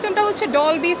সাউন্ড সিস্টেমটা হচ্ছে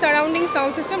Dolby surrounding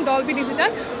sound system, Dolby digital.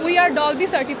 We are Dolby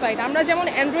certified. আমরা যেমন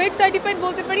অ্যান্ড্রয়েড সার্টিফাইড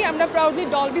বলতে পারি, আমরা প্রাউডলি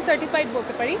ডলবি সার্টিফাইড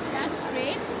বলতে পারি।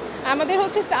 আমাদের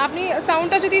হচ্ছে আপনি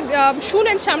সাউন্ডটা যদি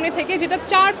শুনেন সামনে থেকে, যেটা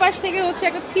চারপাশ থেকে হচ্ছে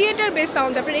একটা থিয়েটার বেস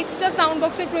সাউন্ড, আপনার এক্সট্রা সাউন্ড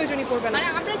বক্সের প্রয়োজনই পড়বে না।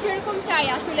 মানে আমরা যেরকম চাই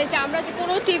আসলে যে আমরা যে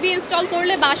কোনো টিভি ইনস্টল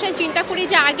করলে বাসায় চিন্তা করি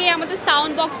যে আগে আমাদের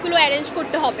সাউন্ড বক্সগুলো অ্যারেঞ্জ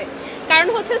করতে হবে, কারণ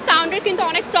হচ্ছে সাউন্ডের কিন্তু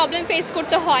অনেক প্রবলেম ফেস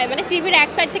করতে হয়। মানে টিভির এক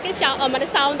সাইড থেকে মানে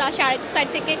সাউন্ড আসে, আরেক সাইড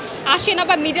থেকে আসে না,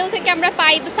 বা মিডল থেকে আমরা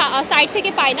পাই, সাইড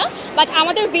থেকে পাই না। বাট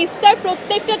আমাদের ভিস্তার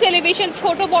প্রত্যেকটা টেলিভিশন,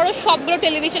 ছোট বড় সবগুলো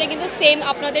টেলিভিশনে কিন্তু সেম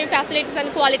আপনাদের ফ্যাসিলিটিস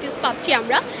অ্যান্ড কোয়ালিটিস পাচ্ছি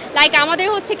আমরা। লাইক আমাদের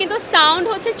হচ্ছে কিন্তু সাউন্ড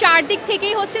হচ্ছে চারদিক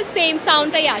থেকেই হচ্ছে সেম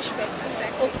সাউন্ডটাই আসবে।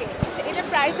 ওকে, আচ্ছা, এটা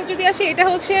প্রাইসে যদি আসে, এটা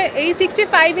হচ্ছে এই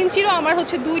 65 ইঞ্চিরও আমার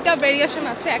হচ্ছে দুইটা ভেরিয়েশন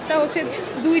আছে। একটা হচ্ছে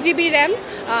 2 জিবি র্যাম,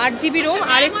 8 জিবি রোম,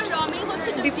 আর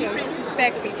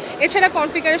এক্স্যাক্টলি। এছাড়া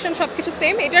কনফিগারেশন সব কিছু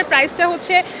সেম। এটার প্রাইসটা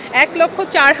হচ্ছে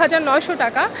 1,04,900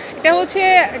 টাকা। এটা হচ্ছে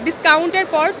ডিসকাউন্টের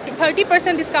পর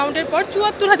 30% ডিসকাউন্টের পর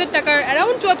 74,000 টাকার,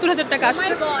 অ্যারাউন্ড 74,000 টাকা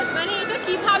আসবে। মানে এটা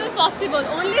কিভাবে পসিবল?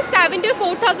 অনলি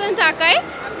 74,000 টাকায়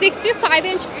 65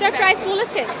 ইঞ্চির প্রাইস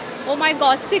বলেছে। ও মাই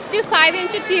গড, 65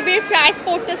 ইঞ্চি টিভির প্রাইস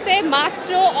পড়তেছে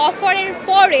মাত্র অফারের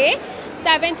পরে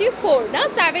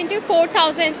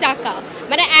 74,000 টাকা,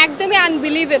 মানে একদমই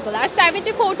আনবিলিভেবল। আর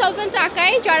 74,000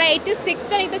 টাকায় যারা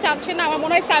 86টা নিতে চাচ্ছেন না, আমার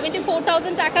মনে হয়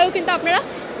 74,000 টাকায়ও কিন্তু আপনারা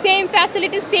same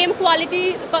facility, same quality,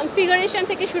 configuration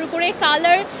থেকে শুরু করে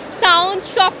কালার, সাউন্ড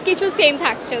সব কিছু সেম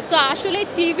থাকছে। সো আসলে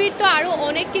টিভির তো আরও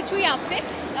অনেক কিছুই আছে।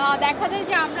 দেখা যায়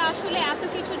যে আমরা আসলে এত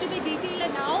কিছু যদি ডিটেইলে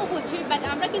নাও বুঝি, বাট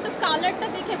আমরা কিন্তু কালারটা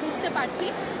দেখে বুঝতে পারছি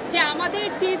যে আমাদের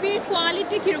টিভির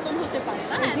কোয়ালিটি কীরকম হতে পারে।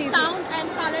 সাউন্ড অ্যান্ড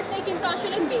কালারটাই কিন্তু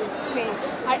আসলে মেইন।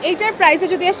 আর এইটার প্রাইসে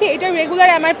যদি আসি, এটার রেগুলার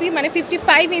এমআরপি মানে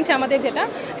 55 ইঞ্চ আমাদের যেটা,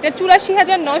 এটা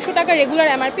 84,900 টাকা রেগুলার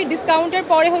এমআরপি। ডিসকাউন্টের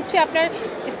পরে হচ্ছে আপনার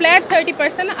ফ্ল্যাট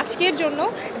 30% আজকের জন্য।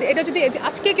 এটা যদি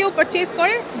আজকে কেউ পারচেজ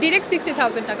করে ডিরেক্ট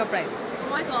 60,000 টাকা প্রাইস।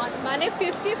 মানে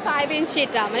 55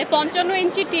 ইঞ্চিটা মানে 55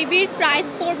 ইঞ্চি টিভির প্রাইস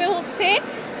পড়বে হচ্ছে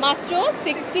মাত্র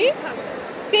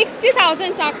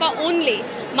 60,000 টাকা অনলি।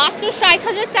 মাত্র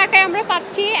 60,000 টাকায় আমরা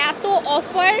পাচ্ছি এত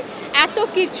অফার, এত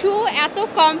কিছু, এত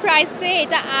কম প্রাইসে।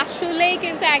 এটা আসলেই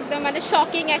কিন্তু একদম মানে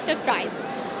শকিং একটা প্রাইস।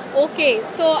 ওকে,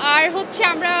 সো আর হচ্ছে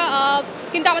আমরা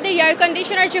কিন্তু আমাদের এয়ার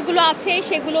কন্ডিশনার যেগুলো আছে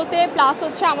সেগুলোতে প্লাস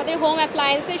হচ্ছে আমাদের হোম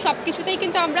অ্যাপ্লায়েন্সের সব কিছুতেই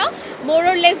কিন্তু আমরা মোর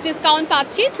অর লেস ডিসকাউন্ট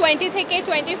পাচ্ছি। 20 থেকে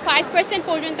 25%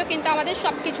 পর্যন্ত কিন্তু আমাদের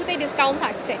সব কিছুতেই ডিসকাউন্ট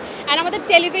থাকছে। অ্যান্ড আমাদের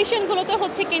টেলিভিশনগুলোতে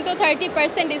হচ্ছে কিন্তু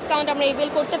 30% ডিসকাউন্ট আমরা এভেল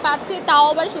করতে পারছি, তাও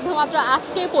আবার শুধুমাত্র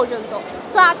আজকে পর্যন্ত।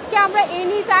 সো আজকে আমরা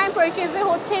এনি টাইম পারচেজে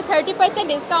হচ্ছে 30%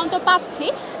 ডিসকাউন্টও পাচ্ছি।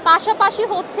 পাশাপাশি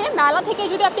হচ্ছে মেলা থেকে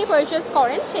যদি আপনি পারচেস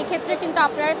করেন সেক্ষেত্রে কিন্তু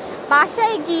আপনার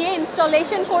বাসায় গিয়ে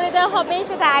ইনস্টলেশন করে দেওয়া হবে,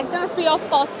 সেটা একদম ফ্রি অফ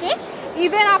কস্টে।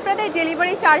 ইভেন আপনাদের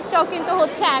ডেলিভারি চার্জটাও কিন্তু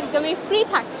হচ্ছে একদমই ফ্রি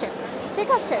থাকছে, ঠিক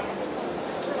আছে?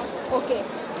 ওকে,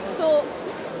 সো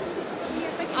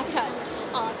আচ্ছা,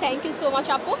 থ্যাংক ইউ সো মাচ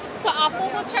আপু। সো আপু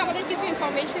হচ্ছে আমাদের কিছু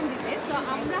ইনফরমেশন দিতে। সো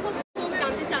আমরা হচ্ছে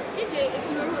জানতে চাচ্ছি যে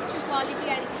এগুলোর হচ্ছে কোয়ালিটি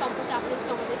আর সম্পর্কে আপনি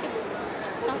আমাদেরকে বলবেন।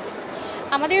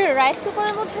 আমাদের রাইস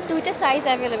কুকারের মধ্যে দুইটা সাইজ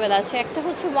অ্যাভেলেবেল আছে, একটা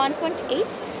হচ্ছে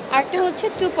 1.8 আর একটা হচ্ছে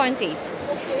 2.8।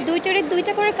 দুইটারই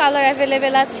দুইটা করে কালার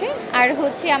অ্যাভেলেবেল আছে। আর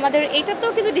হচ্ছে আমাদের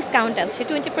এইটাতেও কিন্তু ডিসকাউন্ট আছে,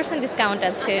 20% ডিসকাউন্ট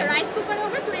আছে। রাইস কুকারে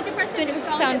আমরা 20%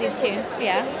 ডিসকাউন্ট দিচ্ছি।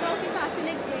 এটাও কিন্তু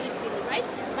আসলে গ্রেট, রাইট?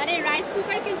 মানে রাইস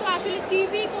কুকার কিন্তু আসলে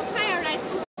টিভি কোথায় আর রাইস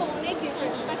কুকার অনেক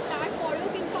ডিফারেন্ট, বাট তারপরেও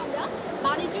কিন্তু আমরা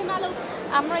বাণিজ্য মেলা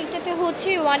আমরা এটাতে হচ্ছে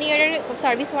 1 ইয়ারের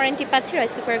সার্ভিস ওয়ারেন্টি পাচ্ছি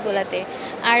রাইস কুকারগুলোতে।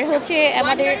 আর হচ্ছে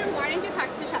আমাদের ওয়ারেন্টি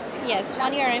থাকছে সাথে। ইয়েস,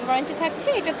 1 ইয়ার ওয়ারেন্টি থাকছে।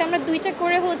 এটাতে আমরা দুইটা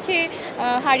করে হচ্ছে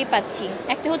হাঁড়ি পাচ্ছি।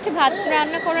 একটা হচ্ছে ভাত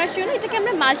রান্না করার জন্য, এটাকে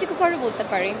আমরা মাল্টি কুকারও বলতে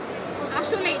পারি।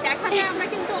 আসলেই দেখা যায় আমরা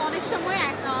কিন্তু অনেক সময়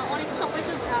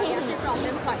তো গ্যাসের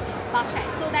প্রবলেম হয় বাসায়।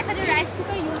 সো দেখা যায় রাইস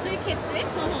কুকার ইউজের ক্ষেত্রে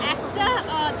একটা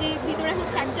যে ভিতরে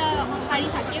হচ্ছে একটা হাঁড়ি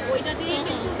থাকে, ওইটা দিয়ে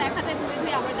কিন্তু দেখা যায় ধুয়ে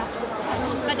ধুয়ে আবার কাজ করতে হয়।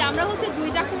 বাট আমরা হচ্ছে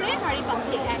দুইটা করে হাঁড়ি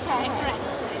পাচ্ছি একটা রাইস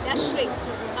কুকারে। That's great.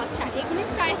 আচ্ছা, এগুলোর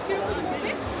প্রাইস কিরকম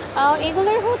হবে?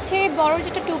 এগুলোর হচ্ছে বড়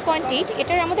যেটা 2.8,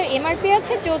 এটার আমাদের এমআরপি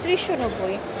আছে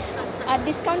 3490, আর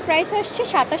ডিসকাউন্ট প্রাইস আসছে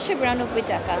 2792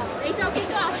 টাকা। এটাও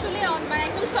কিন্তু আসলে মানে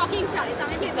একদম শকিং প্রাইস।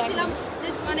 আমি ভেবেছিলাম যে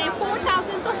মানে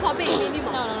 4000 তো হবে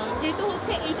মিনিমাম, যেহেতু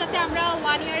হচ্ছে এইটাতে আমরা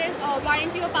 1 ইয়ারের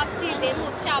ওয়ারেন্টিও পাচ্ছি, দেন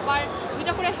হচ্ছে আবার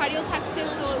দুইটা করে হাড়িও থাকছে।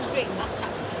 So great. আচ্ছা,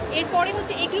 এরপরে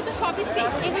হচ্ছে এগুলো তো সবই সেম,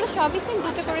 এগুলো সবই সেম,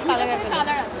 দুটো করে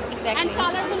কালার আছে। এন্ড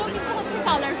কালারগুলো কিন্তু হচ্ছে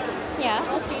কালারফুল।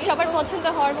 সবার পছন্দ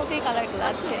হওয়ার মতোই কালারগুলো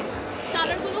আছে।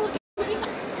 কালারগুলো হচ্ছে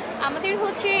আমাদের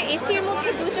হচ্ছে এসির মধ্যে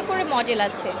দুটো করে মডেল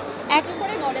আছে, একটা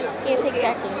করে মডেল আছে। Yes,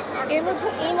 exactly. এর মধ্যে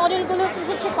এই মডেলগুলো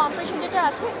হচ্ছে কম্প্রেশন যেটা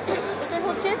আছে, এটার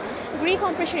হচ্ছে গ্রি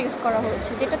কম্প্রেশন ইউজ করা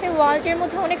হয়েছে, যেটাতে ওয়ার্ল্ডের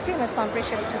মধ্যে অনেক ফেমাস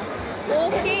কম্প্রেশনটা।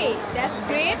 Okay, that's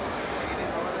great.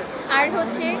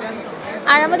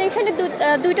 আর আমাদের এখানে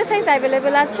দুইটা সাইজ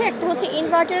অ্যাভেলেবেল আছে। একটা হচ্ছে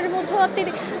ইনভার্টারের মধ্যে আপনি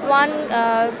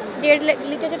 1.5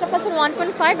 লিটার যেটা পাচ্ছেন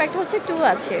 1.5, একটা হচ্ছে 2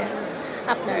 আছে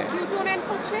আপনার।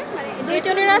 2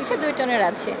 টনের আছে, 2 টনের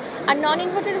আছে। আর নন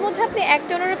ইনভার্টারের মধ্যে আপনি 1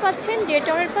 টনেরও পাচ্ছেন, 1.5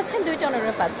 টনের পাচ্ছেন, 2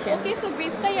 টনেরও পাচ্ছেন। ওকে, সো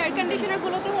ভিস্তা এয়ার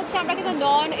কন্ডিশনারগুলোতে হচ্ছে আমরা কিন্তু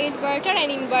নন ইনভার্টার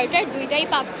অ্যান্ড ইনভার্টার দুইটাই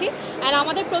পাচ্ছি। অ্যান্ড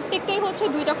আমাদের প্রত্যেকটাই হচ্ছে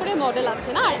দুইটা করে মডেল আছে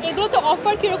না? আর এগুলো তো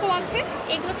অফার কীরকম আছে?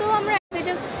 এগুলো তো আমরা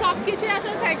সব কিছু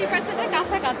আসলে 30%-এর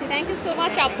কাছাকাছি। থ্যাংক ইউ সো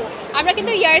মাচ আপু। আমরা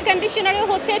কিন্তু এয়ার কন্ডিশনারেও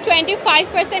হচ্ছে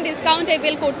 25% ডিসকাউন্ট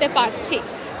এভেল করতে পারছি।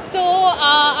 সো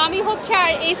আমি হচ্ছে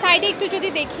আর এই সাইডে একটু যদি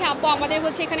দেখি আপু, আমাদের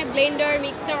হচ্ছে এখানে ব্লেন্ডার,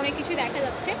 মিক্সার অনেক কিছু দেখা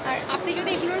যাচ্ছে। আর আপনি যদি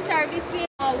এগুলোর সার্ভিস দিয়ে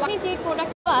যে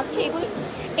প্রোডাক্টগুলো আছে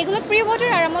এগুলো প্রি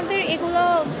অর্ডার, আর আমাদের এগুলো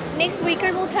নেক্সট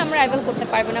উইকের মধ্যে আমরা অ্যাভেল করতে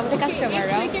পারবো না আমাদের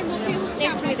কাস্টমাররা।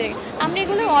 নেক্সট উইকে আমরা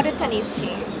এগুলো অর্ডারটা নিচ্ছি।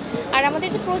 আর আমাদের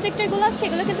যে প্রজেক্টরগুলো আছে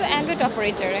এগুলো কিন্তু অ্যান্ড্রয়েড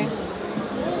অপারেটরে।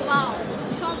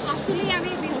 সব আসলেই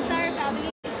আমি বিস্তার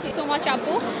প্যাভিলিয়ন সো মাচ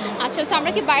আপু। আচ্ছা, সো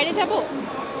আমরা কি বাইরে যাব?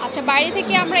 আচ্ছা, বাইরে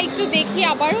থেকে আমরা একটু দেখি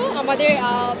আবারও আমাদের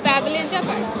প্যাভিলিয়নটা।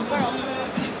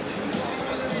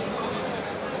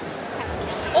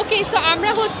 ওকে, সো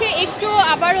আমরা হচ্ছে একটু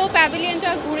আবারও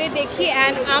প্যাভিলিয়নটা ঘুরে দেখি।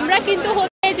 অ্যান্ড আমরা কিন্তু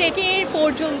হচ্ছে যেটি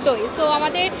পর্যন্তই। সো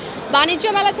আমাদের বাণিজ্য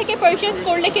মেলা থেকে পারচেস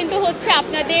করলে কিন্তু হচ্ছে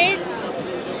আপনাদের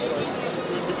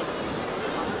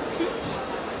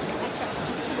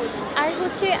আর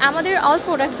হচ্ছে আমাদের অল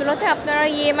প্রোডাক্টগুলোতে আপনারা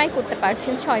ইএমআই করতে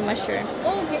পারছেন 6 মাসের।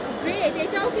 ওকে, গ্রেট।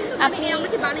 এটাও কিন্তু আপনি আমরা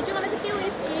কি বাণিজ্য মেলা থেকেও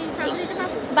এই ফ্যাসিলিটি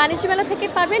পাবো? বাণিজ্য মেলা থেকে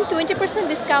পাবেন 20%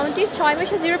 ডিসকাউন্টে 6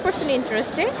 মাসে 0%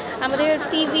 ইন্টারেস্টে আমাদের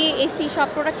টিভি, এসি সব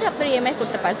প্রোডাক্টে আপনারা ইএমআই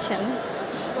করতে পারছেন।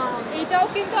 এটাও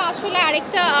কিন্তু আসলে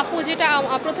আরেকটা আপু, যেটা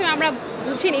প্রথমে আমরা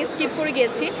বুঝিনি, স্কিপ করে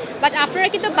গিয়েছি। বাট আপনারা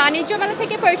কিন্তু বাণিজ্য মেলা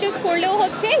থেকে পারচেস করলেও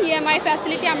হচ্ছে ইএমআই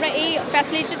ফ্যাসিলিটি আমরা এই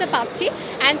ফ্যাসিলিটিটা পাচ্ছি।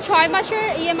 অ্যান্ড 6 মাসের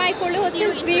ইএমআই করলে হচ্ছে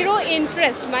 0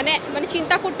 ইন্টারেস্ট। মানে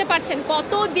চিন্তা করতে পারছেন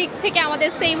কত দিক থেকে আমাদের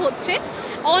সেভ হচ্ছে,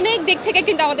 অনেক দিক থেকে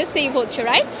কিন্তু আমাদের সেভ হচ্ছে,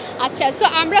 রাইট? আচ্ছা, সো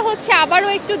আমরা হচ্ছে আবারও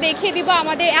একটু দেখিয়ে দিব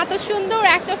আমাদের এত সুন্দর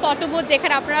একটা ফটো বুথ,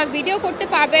 যেখানে আপনারা ভিডিও করতে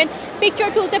পারবেন, পিকচার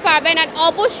তুলতে পারবেন। অ্যান্ড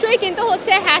অবশ্যই কিন্তু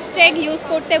হচ্ছে হ্যাশট্যাগ ইউজ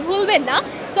করতে ভুলবেন না।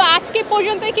 সো আজকে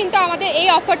পর্যন্তই কিন্তু আমাদের এই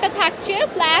অফারটা থাকছে।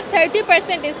 Flat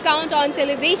 30% discount on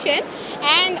television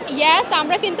and yes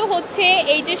আমরা কিন্তু হচ্ছে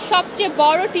এই যে সবচেয়ে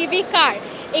বড় টিভি কার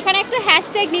এখানে একটা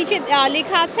হ্যাশট্যাগ নিচে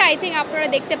লেখা আছে আই থিঙ্ক আপনারা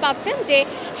দেখতে পাচ্ছেন যে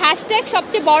হ্যাশট্যাগ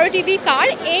সবচেয়ে বড় টিভি কার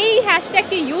এই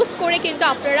হ্যাশট্যাগটি ইউজ করে কিন্তু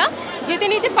আপনারা জিতে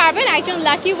নিতে পারবেন একজন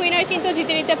লাকি উইনার কিন্তু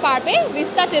জিতে নিতে পারবে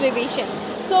ভিস্তা টেলিভিশন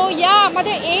সো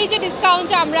আমাদের এই যে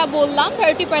ডিসকাউন্টটা আমরা বললাম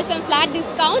 30% ফ্ল্যাট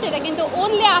ডিসকাউন্ট এটা কিন্তু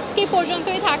অনলি আজকে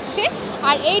পর্যন্তই থাকছে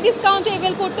আর এই ডিসকাউন্ট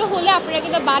এভেল করতে হলে আপনারা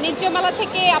কিন্তু বাণিজ্য মেলা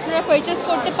থেকে আপনারা পারচেস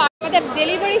করতে পারেন আমাদের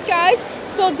ডেলিভারি চার্জ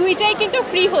সো দুইটাই কিন্তু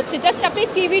ফ্রি হচ্ছে জাস্ট আপনি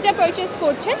টিভিটা পারচেস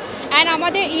করছেন অ্যান্ড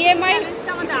আমাদের ইএমআই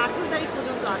আমাদের 18 তারিখ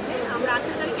পর্যন্ত আছে আমরা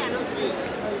 18 তারিখে অ্যানাউন্স করব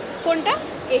কোনটা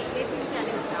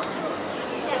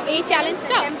এই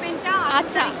চ্যালেঞ্জটা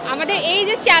আচ্ছা আমাদের এই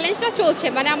যে চ্যালেঞ্জটা চলছে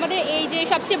মানে আমাদের এই যে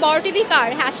সবচেয়ে বড় টিভি কার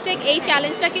হ্যাশট্যাগ এই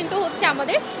চ্যালেঞ্জটা কিন্তু হচ্ছে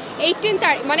আমাদের 18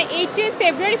 তারিখ মানে 18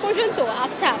 ফেব্রুয়ারি পর্যন্ত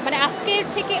আচ্ছা মানে আজকে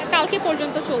থেকে কালকে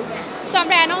পর্যন্ত চলবে তো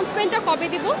আমরা অ্যানাউন্সমেন্টটা কবে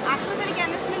দিব 18 তারিখে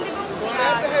অ্যানাউন্সমেন্ট দেব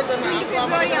 20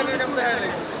 ফেব্রুয়ারি আমরা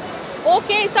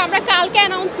ওকে সো আমরা কালকে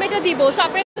অ্যানাউন্সমেন্টটা দিব সো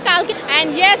আপনারা কালকে অ্যান্ড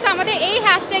ইয়েস আমাদের এই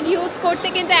হ্যাশট্যাগ ইউজ করতে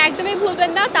কিন্তু একদমই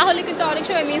ভুলবেন না তাহলে কিন্তু অনেক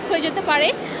সময় মিস হয়ে যেতে পারে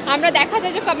আমরা দেখা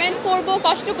যায় যে কমেন্ট করব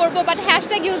কষ্ট করব বাট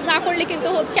হ্যাশট্যাগ ইউজ না করলে কিন্তু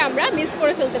হচ্ছে আমরা মিস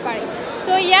করে ফেলতে পারি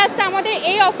সো ইয়েস আমাদের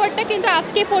এই অফারটা কিন্তু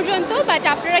আজকে পর্যন্ত বাট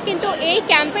আপনারা কিন্তু এই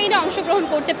ক্যাম্পেইনে অংশগ্রহণ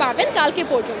করতে পারবেন কালকে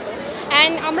পর্যন্ত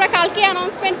অ্যান্ড আমরা কালকে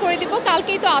অ্যানাউন্সমেন্ট করে দিব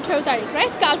কালকেই তো 18 তারিখ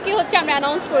রাইট কালকে হচ্ছে আমরা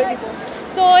অ্যানাউন্স করে দিব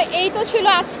সো এই তো ছিল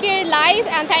আজকের live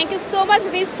and thank you so much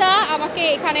vista আমাকে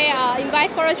এখানে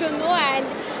ইনভাইট করার জন্য অ্যান্ড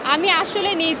আমি আসলে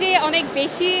নিজে অনেক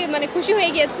বেশি মানে খুশি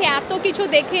হয়ে গেছি এত কিছু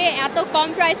দেখে এত কম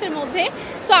প্রাইসের মধ্যে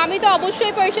সো আমি তো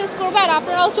অবশ্যই পারচেস করবো আর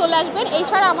আপনারাও চলে আসবেন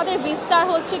এছাড়া আমাদের বিস্তার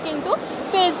হচ্ছে কিন্তু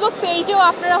ফেসবুক পেজেও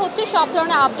আপনারা হচ্ছে সব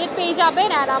ধরনের আপডেট পেয়ে যাবেন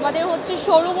অ্যান্ড আমাদের হচ্ছে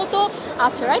শোরুমও তো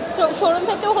আছে রাইট শোরুম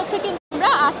থেকেও হচ্ছে কিন্তু আমরা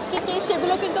আজকে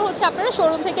সেগুলো কিন্তু হচ্ছে আপনারা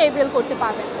শোরুম থেকে এভেল করতে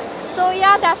পারবেন so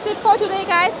that's it for today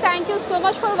guys thank you so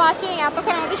much for watching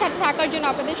এতক্ষণ আমাদের সাথে থাকার জন্য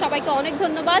আপনাদের সবাইকে অনেক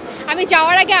ধন্যবাদ আমি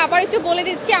যাওয়ার আগে আবার একটু বলে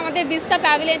দিচ্ছি আমাদের ভিস্তা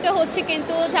প্যাভিলিয়নটা হচ্ছে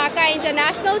কিন্তু ঢাকা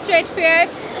ইন্টারন্যাশনাল ট্রেড ফেয়ার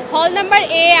হল নাম্বার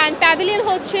এ অ্যান্ড প্যাভিলিয়ন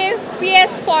হচ্ছে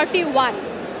PS41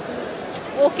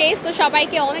 ওকে তো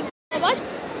সবাইকে অনেক ধন্যবাদ